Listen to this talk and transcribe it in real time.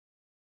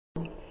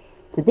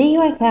Today you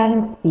are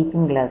having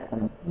speaking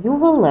lesson. You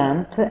will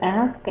learn to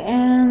ask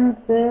and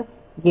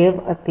give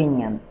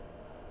opinion.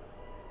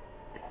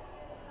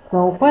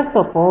 So first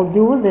of all,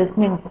 do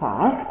listening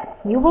task.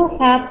 You will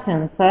have to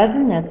insert the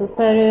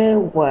necessary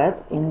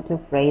words into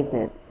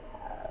phrases.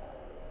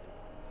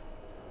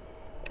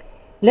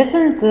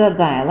 Listen to the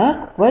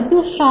dialogue. What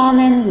do Sean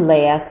and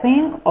Leah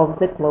think of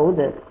the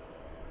clothes?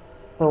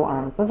 So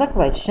answer the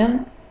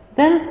question.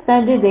 Then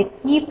study the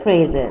key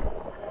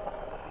phrases.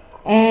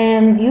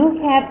 And you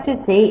have to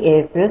say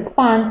if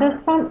responses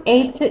from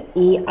A to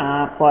E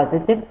are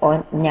positive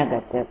or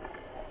negative.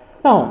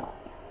 So,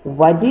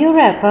 what do you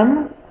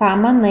reckon? Ką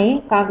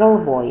manai, ką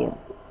galvoji?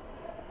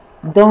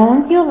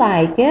 Don't you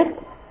like it?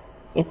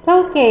 It's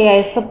okay,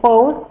 I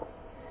suppose.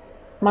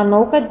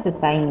 Manau, kad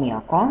visai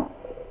nieko.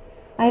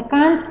 I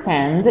can't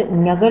stand,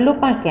 negaliu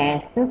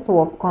pakęsti, so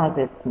of course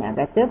it's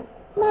negative.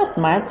 Not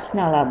much,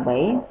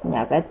 nelabai,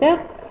 negative.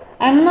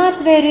 I'm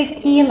not very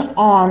keen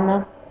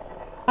on.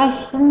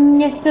 Aš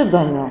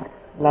nesidomiu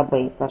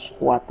labai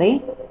kažkuo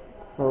tai.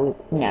 So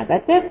it's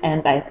negative,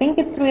 and I think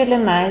it's really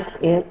nice,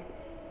 it's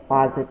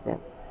positive.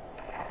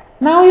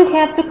 Now you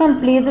have to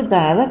complete the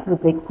dialogue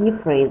with the key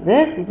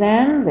phrases,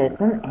 then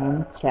listen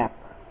and check.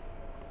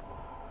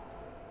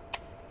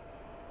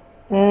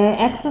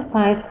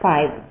 Exercise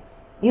 5.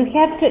 You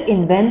have to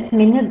invent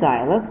mini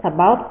dialogues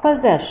about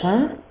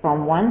possessions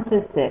from 1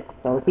 to 6.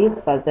 So these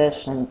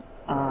possessions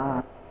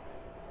are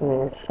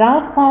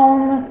cell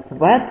phone,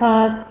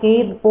 sweater,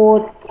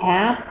 skateboard,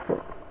 cap,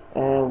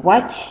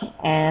 watch,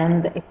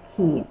 and a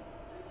key.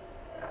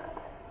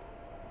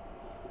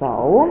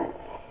 So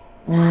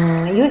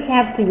you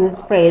have to use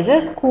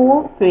phrases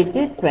cool,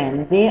 pretty,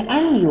 trendy,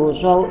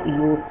 unusual,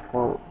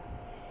 useful.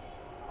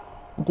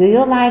 Do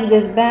you like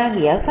this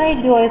bag? Yes, I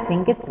do. I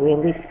think it's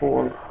really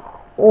cool.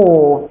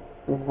 Or,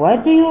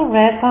 what do you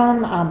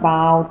reckon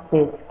about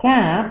this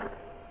cap?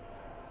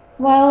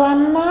 Well,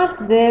 I'm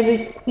not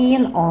very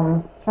keen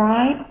on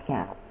striped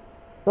caps.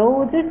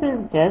 So this is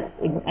just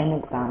an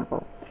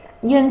example.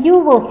 And you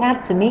will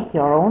have to make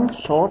your own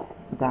short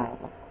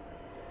dialogues.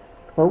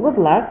 So good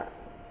luck.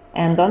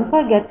 And don't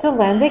forget to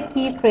learn the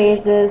key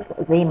phrases.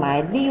 They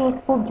might be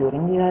useful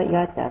during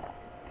your test.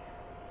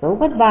 So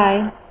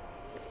goodbye.